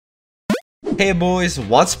Hey boys,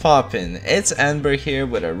 what's poppin'? It's Amber here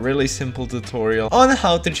with a really simple tutorial on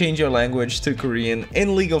how to change your language to Korean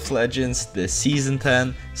in League of Legends this season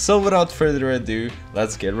 10. So without further ado,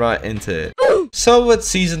 let's get right into it. So with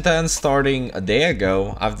season 10 starting a day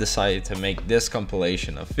ago, I've decided to make this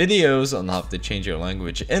compilation of videos on how to change your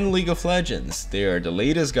language in League of Legends. They are the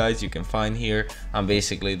latest guides you can find here. I'm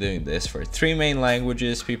basically doing this for 3 main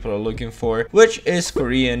languages people are looking for, which is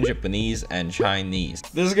Korean, Japanese, and Chinese.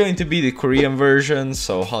 This is going to be the Korean version,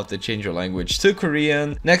 so how to change your language to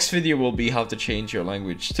Korean. Next video will be how to change your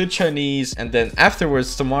language to Chinese, and then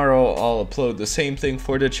afterwards tomorrow I'll upload the same thing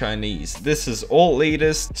for the Chinese. This is all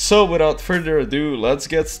latest, so without further ado, let's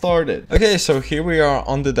get started. Okay, so here we are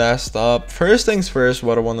on the desktop. First things first,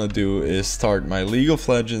 what I want to do is start my League of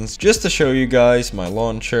Legends just to show you guys my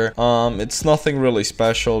launcher. It's nothing really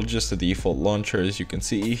special, just a default launcher as you can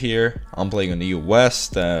see here. I'm playing on the US.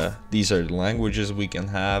 These are the languages we can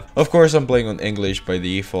have. Of course, I'm playing on English by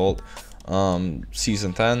default.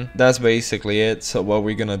 Season 10, that's basically it. So what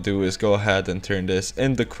we're gonna do is go ahead and turn this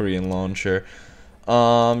in the Korean launcher.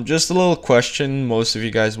 Just a little question most of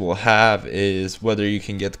you guys will have is whether you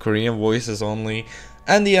can get Korean voices only,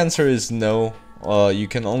 and the answer is no. You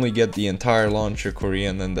can only get the entire launcher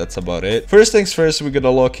Korean, and that's about it. First things first, we're gonna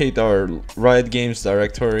locate our Riot Games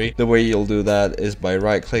directory. The way you'll do that is by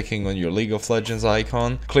right clicking on your League of Legends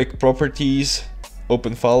icon, click properties,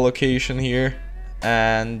 open file location here,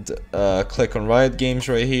 and click on Riot Games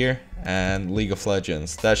right here and League of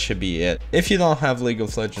Legends. That should be it. If you don't have League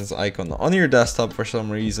of Legends icon on your desktop for some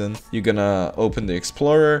reason, you're gonna open the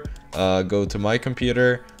Explorer, go to my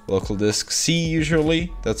computer, local disk C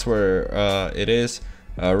usually, that's where it is,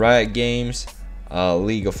 Riot Games,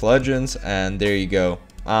 League of Legends, and there you go.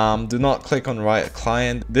 Do not click on Riot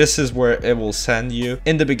Client. This is where it will send you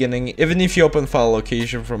in the beginning. Even if you open file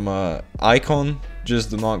location from a icon, just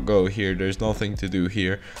do not go here. There's nothing to do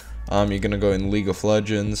here. You're gonna go in League of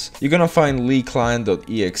Legends. You're gonna find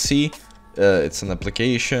leagueclient.exe. It's an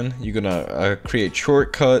application. You're gonna create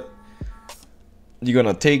shortcut. You're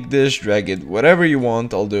gonna take this, drag it whatever you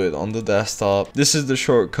want. I'll do it on the desktop. This is the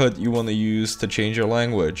shortcut you want to use to change your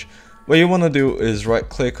language. What you want to do is right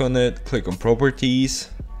click on it, click on properties.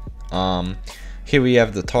 Here we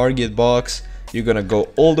have the target box. You're gonna go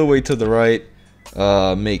all the way to the right,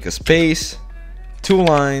 make a space, 2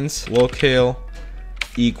 lines, locale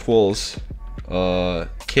equals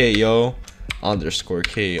KO underscore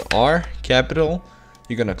KR capital.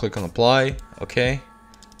 You're gonna click on apply. Okay,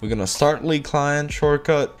 we're gonna start League Client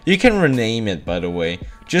shortcut. You can rename it, by the way.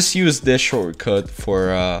 Just use this shortcut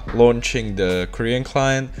for launching the Korean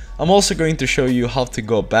client. I'm also going to show you how to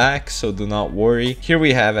go back, so do not worry. Here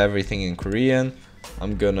we have everything in Korean.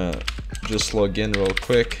 I'm gonna just log in real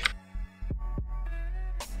quick.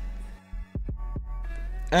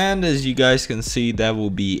 And as you guys can see, that will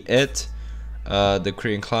be it. The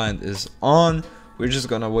Korean client is on. We're just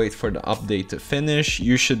gonna wait for the update to finish.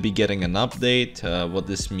 You should be getting an update. What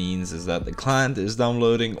this means is that the client is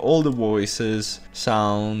downloading all the voices,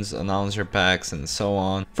 sounds, announcer packs, and so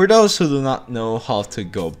on. For those who do not know how to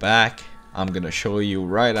go back, I'm gonna show you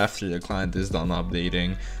right after the client is done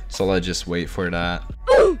updating. So let's just wait for that.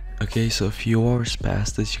 Okay, so a few hours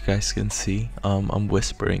passed, as you guys can see. I'm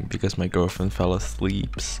whispering because my girlfriend fell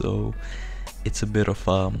asleep, so it's a bit of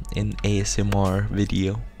an ASMR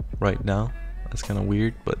video right now. That's kind of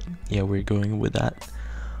weird, but yeah, we're going with that.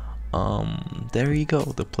 There you go.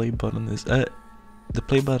 The play button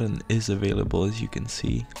is available, as you can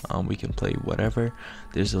see. We can play whatever.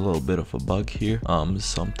 There's a little bit of a bug here.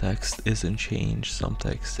 Some text isn't changed, some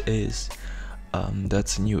text is.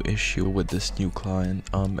 That's a new issue with this new client.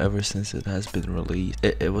 Ever since it has been released,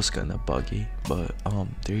 it was kind of buggy, but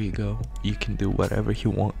there you go. You can do whatever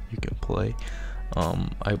you want. You can play.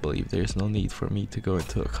 I believe there's no need for me to go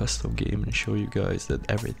into a custom game and show you guys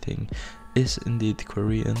that everything is indeed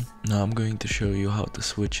Korean. Now I'm going to show you how to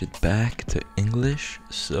switch it back to English.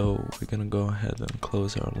 So we're gonna go ahead and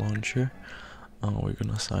close our launcher. We're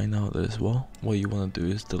gonna sign out as well. What you want to do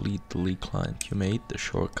is delete the League client you made, the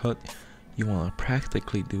shortcut. You want to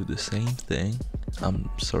practically do the same thing. I'm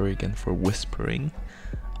sorry again for whispering.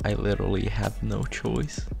 I literally have no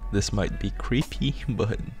choice. This might be creepy,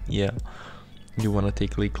 but yeah. You want to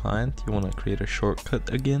take League client, you want to create a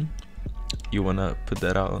shortcut again, you want to put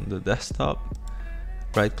that out on the desktop,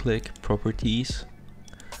 right click, properties.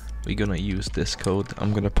 We're gonna use this code.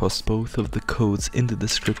 I'm gonna post both of the codes in the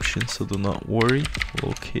description, so do not worry.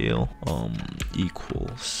 Locale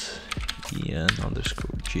equals eune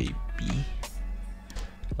underscore JB.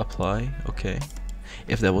 Apply. Okay,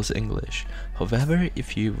 if that was English. However,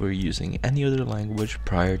 if you were using any other language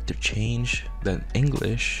prior to change than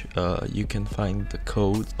English, you can find the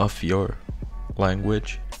code of your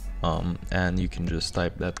language, and you can just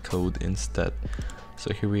type that code instead.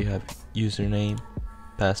 So here we have username,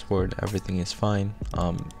 password, everything is fine,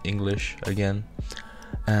 English again.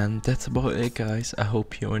 And that's about it, guys. I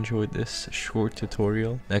hope you enjoyed this short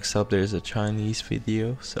tutorial. Next up, there's a Chinese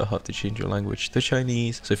video, so how to change your language to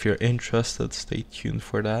Chinese. So if you're interested, stay tuned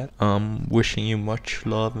for that. Wishing you much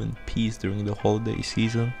love and peace during the holiday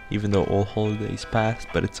season, even though all holidays passed,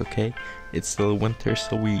 but it's okay. It's still winter,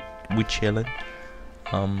 so we chilling.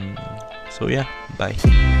 So yeah, bye.